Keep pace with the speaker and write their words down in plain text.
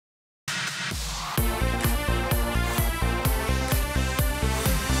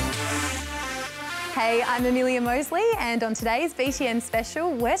Hey, I'm Amelia Mosley, and on today's BTN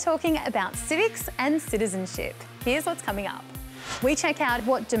special, we're talking about civics and citizenship. Here's what's coming up. We check out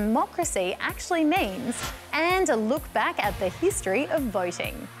what democracy actually means and a look back at the history of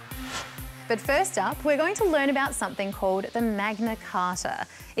voting. But first up, we're going to learn about something called the Magna Carta.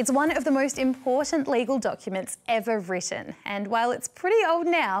 It's one of the most important legal documents ever written, and while it's pretty old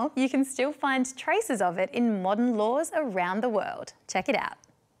now, you can still find traces of it in modern laws around the world. Check it out.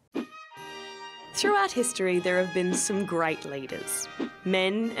 Throughout history, there have been some great leaders.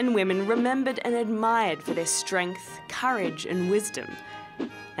 Men and women remembered and admired for their strength, courage and wisdom.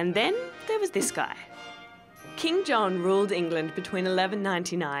 And then there was this guy. King John ruled England between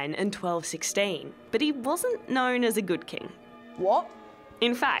 1199 and 1216, but he wasn't known as a good king. What?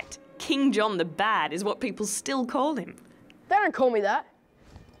 In fact, King John the Bad is what people still call him. They don't call me that.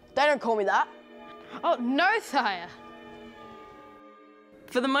 They don't call me that. Oh, no, sire.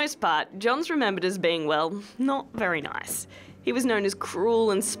 For the most part, John's remembered as being, well, not very nice. He was known as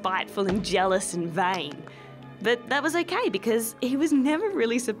cruel and spiteful and jealous and vain. But that was okay because he was never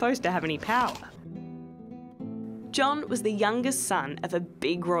really supposed to have any power. John was the youngest son of a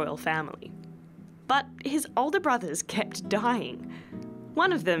big royal family. But his older brothers kept dying.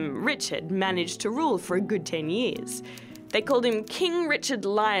 One of them, Richard, managed to rule for a good 10 years. They called him King Richard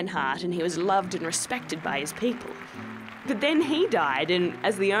Lionheart, and he was loved and respected by his people. But then he died, and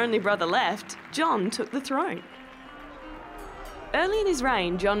as the only brother left, John took the throne. Early in his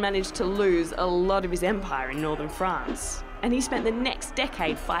reign, John managed to lose a lot of his empire in northern France, and he spent the next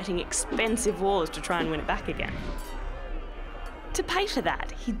decade fighting expensive wars to try and win it back again. To pay for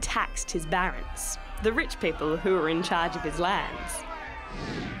that, he taxed his barons, the rich people who were in charge of his lands.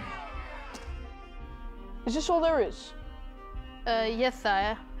 Is this all there is? Yes,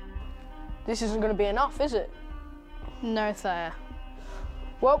 sire. This isn't going to be enough, is it? No, sire.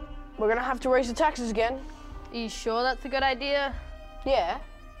 Well, we're going to have to raise the taxes again. Are you sure that's a good idea? Yeah.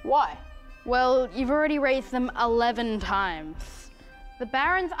 Why? Well, you've already raised them 11 times. The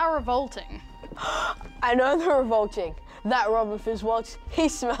barons are revolting. I know they're revolting. That Robin Fizzwalks, he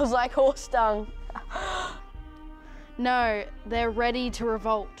smells like horse dung. No, they're ready to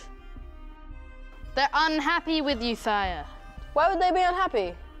revolt. They're unhappy with you, sire. Why would they be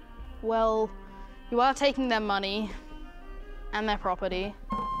unhappy? Well, you are taking their money and their property.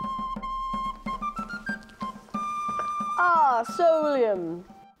 Ah, Sir William.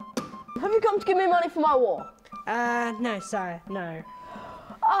 Have you come to give me money for my war? No, sire, no.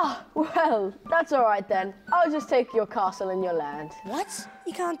 Ah, well, that's all right then. I'll just take your castle and your land. What?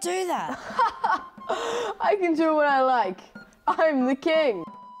 You can't do that. I can do what I like. I'm the king.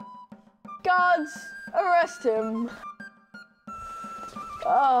 Guards, arrest him.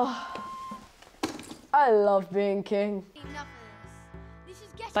 Oh, I love being king.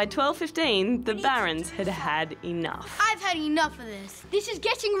 By 1215, the barons had had enough. I've had enough of this. This is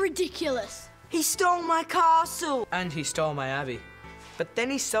getting ridiculous. He stole my castle. And he stole my abbey. But then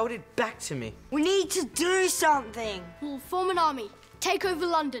he sold it back to me. We need to do something. We'll form an army, take over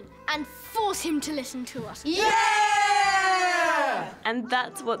London, and force him to listen to us. Yeah! And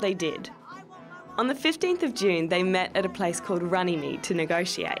that's what they did. On the 15th of June, they met at a place called Runnymede to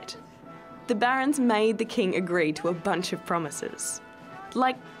negotiate. The barons made the king agree to a bunch of promises.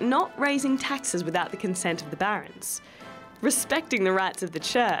 Like not raising taxes without the consent of the barons, respecting the rights of the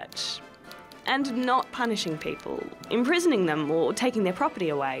church, and not punishing people, imprisoning them or taking their property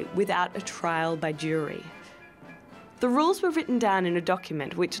away without a trial by jury. The rules were written down in a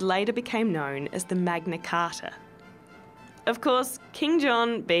document which later became known as the Magna Carta. Of course, King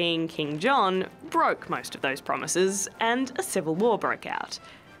John, being King John, broke most of those promises and a civil war broke out.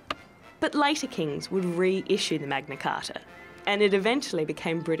 But later kings would reissue the Magna Carta, and it eventually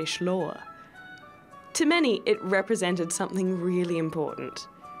became British law. To many, it represented something really important,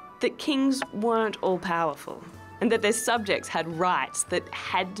 that kings weren't all-powerful, and that their subjects had rights that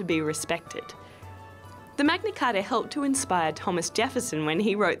had to be respected. The Magna Carta helped to inspire Thomas Jefferson when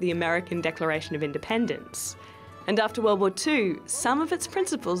he wrote the American Declaration of Independence. And after World War II, some of its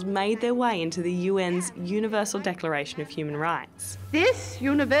principles made their way into the UN's Universal Declaration of Human Rights. This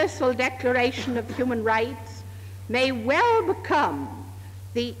Universal Declaration of Human Rights may well become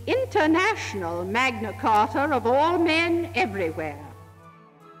the international Magna Carta of all men everywhere.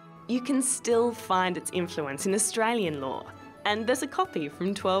 You can still find its influence in Australian law, and there's a copy from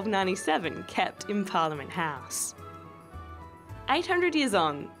 1297 kept in Parliament House. 800 years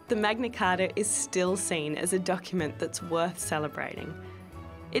on, the Magna Carta is still seen as a document that's worth celebrating.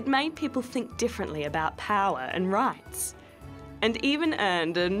 It made people think differently about power and rights, and even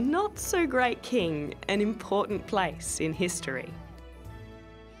earned a not-so-great king an important place in history.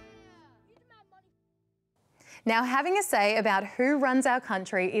 Now, having a say about who runs our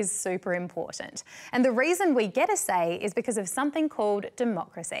country is super important. And the reason we get a say is because of something called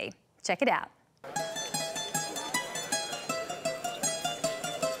democracy. Check it out.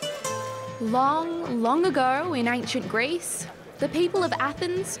 Long, long ago in ancient Greece, the people of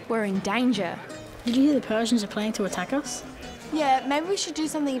Athens were in danger. Did you hear the Persians are planning to attack us? Yeah, maybe we should do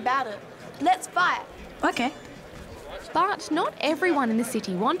something about it. Let's fight. Okay. But not everyone in the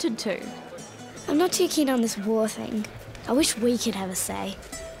city wanted to. I'm not too keen on this war thing. I wish we could have a say.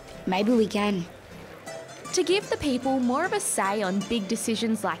 Maybe we can. To give the people more of a say on big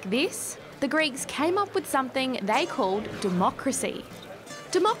decisions like this, the Greeks came up with something they called democracy.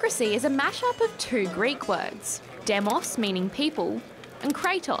 Democracy is a mashup of two Greek words, demos meaning people, and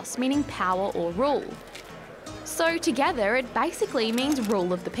kratos meaning power or rule. So together it basically means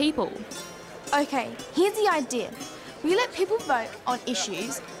rule of the people. Okay, here's the idea. We let people vote on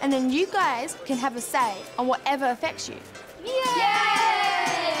issues and then you guys can have a say on whatever affects you.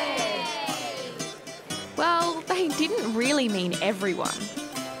 Yay! Well, they didn't really mean everyone.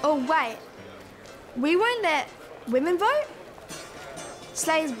 Oh wait, we won't let women vote,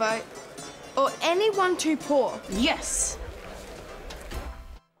 slaves vote, or anyone too poor. Yes!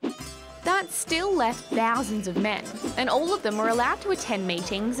 That still left thousands of men, and all of them were allowed to attend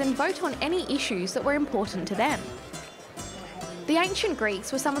meetings and vote on any issues that were important to them. The ancient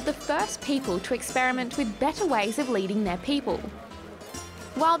Greeks were some of the first people to experiment with better ways of leading their people.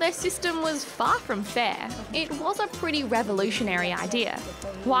 While their system was far from fair, it was a pretty revolutionary idea,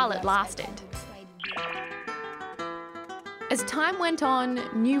 while it lasted. As time went on,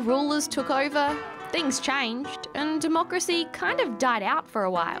 new rulers took over, things changed, and democracy kind of died out for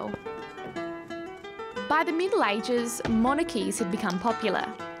a while. By the Middle Ages, monarchies had become popular.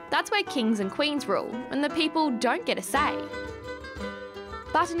 That's where kings and queens rule, and the people don't get a say.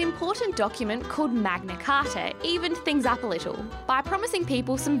 But an important document called Magna Carta evened things up a little by promising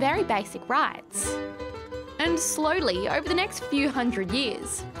people some very basic rights. And slowly, over the next few hundred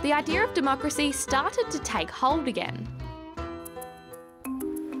years, the idea of democracy started to take hold again.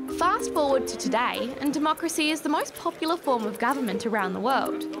 Fast forward to today, and democracy is the most popular form of government around the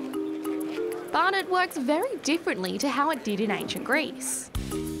world. But it works very differently to how it did in ancient Greece.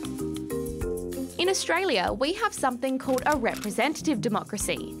 In Australia, we have something called a representative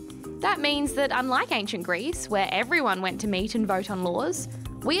democracy. That means that unlike ancient Greece, where everyone went to meet and vote on laws,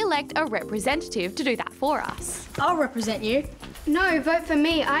 we elect a representative to do that for us. I'll represent you. No, vote for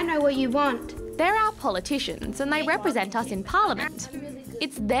me. I know what you want. They're our politicians and they represent us in Parliament.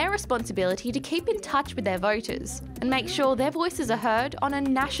 It's their responsibility to keep in touch with their voters and make sure their voices are heard on a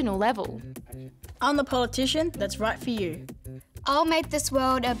national level. I'm the politician that's right for you. I'll make this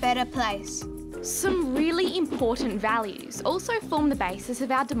world a better place. Some really important values also form the basis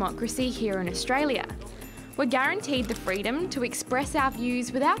of our democracy here in Australia. We're guaranteed the freedom to express our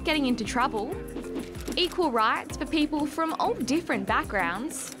views without getting into trouble, equal rights for people from all different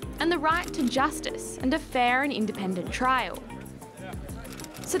backgrounds, and the right to justice and a fair and independent trial.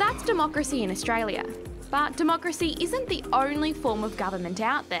 So that's democracy in Australia. But democracy isn't the only form of government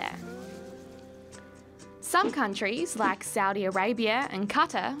out there. Some countries, like Saudi Arabia and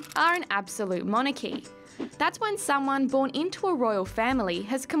Qatar, are an absolute monarchy. That's when someone born into a royal family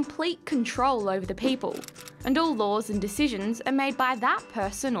has complete control over the people, and all laws and decisions are made by that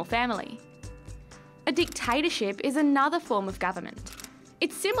person or family. A dictatorship is another form of government.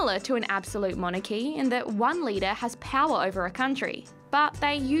 It's similar to an absolute monarchy in that one leader has power over a country, but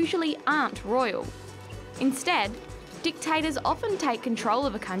they usually aren't royal. Instead, dictators often take control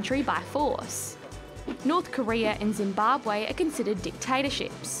of a country by force. North Korea and Zimbabwe are considered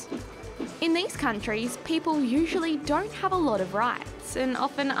dictatorships. In these countries, people usually don't have a lot of rights and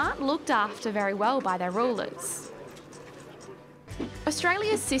often aren't looked after very well by their rulers.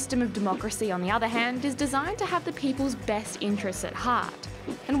 Australia's system of democracy, on the other hand, is designed to have the people's best interests at heart.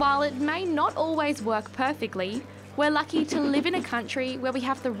 And while it may not always work perfectly, we're lucky to live in a country where we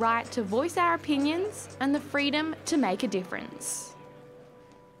have the right to voice our opinions and the freedom to make a difference.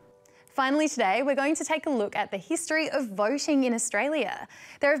 Finally today, we're going to take a look at the history of voting in Australia.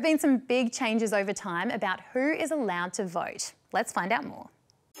 There have been some big changes over time about who is allowed to vote. Let's find out more.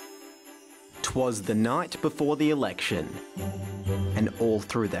 'Twas the night before the election, and all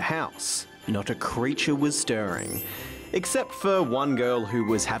through the house, not a creature was stirring, except for one girl who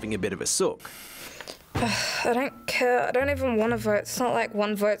was having a bit of a sook. I don't care. I don't even want to vote. It's not like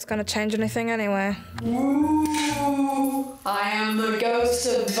one vote's going to change anything anyway. Ooh, I am the ghost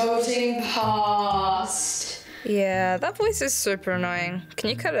of voting past. Yeah, that voice is super annoying. Can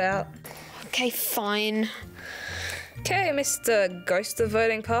you cut it out? Okay, fine. Okay, Mr. Ghost of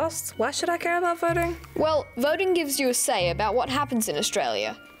Voting Past, why should I care about voting? Well, voting gives you a say about what happens in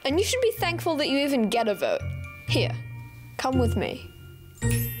Australia, and you should be thankful that you even get a vote. Here, come with me.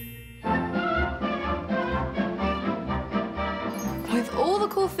 With all the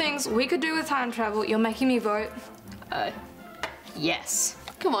cool things we could do with time travel, you're making me vote. Yes.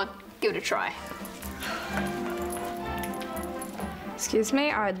 Come on, give it a try. Excuse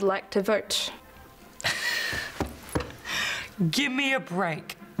me, I'd like to vote. Give me a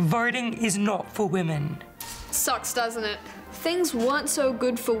break. Voting is not for women. Sucks, doesn't it? Things weren't so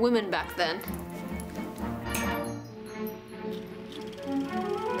good for women back then.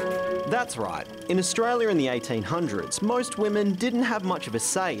 That's right. In Australia in the 1800s, most women didn't have much of a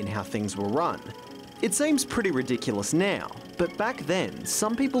say in how things were run. It seems pretty ridiculous now, but back then,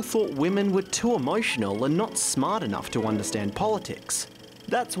 some people thought women were too emotional and not smart enough to understand politics.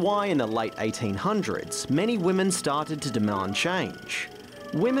 That's why in the late 1800s, many women started to demand change.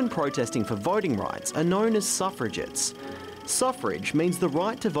 Women protesting for voting rights are known as suffragettes. Suffrage means the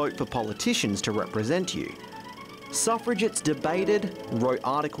right to vote for politicians to represent you. Suffragettes debated, wrote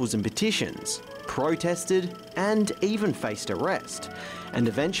articles and petitions, protested, and even faced arrest. And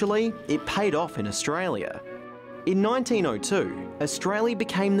eventually, it paid off in Australia. In 1902, Australia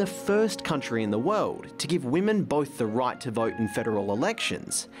became the first country in the world to give women both the right to vote in federal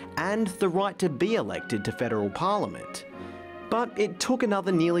elections and the right to be elected to federal parliament. But it took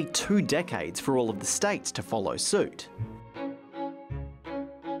another nearly 2 decades for all of the states to follow suit.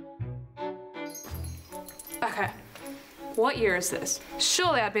 Okay, what year is this?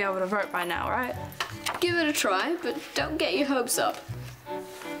 Surely I'd be able to vote by now, right? Give it a try, but don't get your hopes up.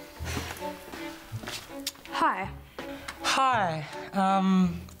 Hi. Hi.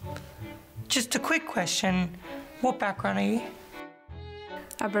 Just a quick question. What background are you?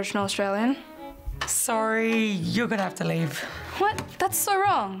 Aboriginal Australian. Sorry, you're gonna have to leave. What? That's so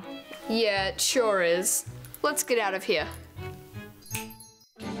wrong. Yeah, it sure is. Let's get out of here.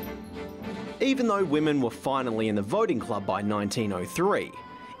 Even though women were finally in the voting club by 1903,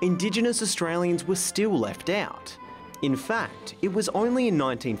 Indigenous Australians were still left out. In fact, it was only in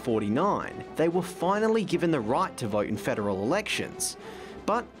 1949 they were finally given the right to vote in federal elections.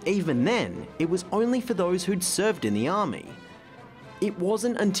 But even then, it was only for those who'd served in the army. It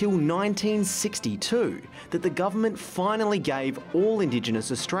wasn't until 1962 that the government finally gave all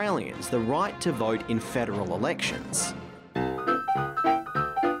Indigenous Australians the right to vote in federal elections.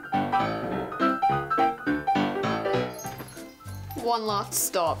 One last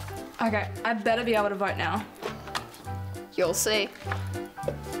stop. Okay, I better be able to vote now. You'll see.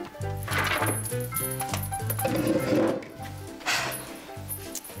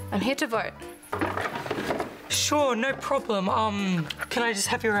 I'm here to vote. Sure, no problem. Can I just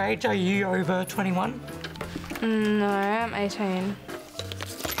have your age? Are you over 21? No, I'm 18.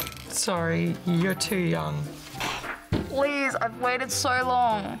 Sorry, you're too young. Please, I've waited so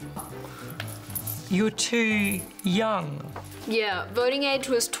long. You're too young. Yeah, voting age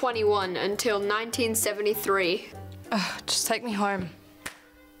was 21 until 1973. Just take me home.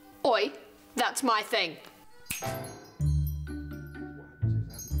 Oi, that's my thing.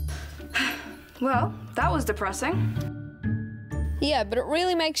 Well, that was depressing. Yeah, but it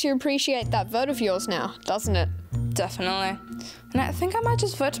really makes you appreciate that vote of yours now, doesn't it? Definitely. And I think I might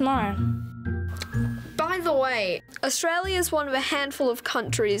just vote tomorrow. By the way, Australia is one of a handful of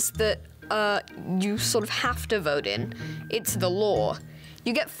countries that you sort of have to vote in. It's the law.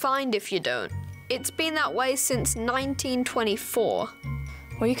 You get fined if you don't. It's been that way since 1924.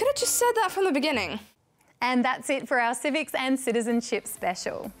 Well, you could have just said that from the beginning. And that's it for our Civics and Citizenship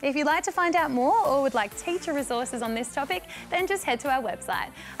special. If you'd like to find out more or would like teacher resources on this topic, then just head to our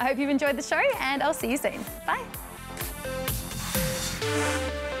website. I hope you've enjoyed the show and I'll see you soon. Bye.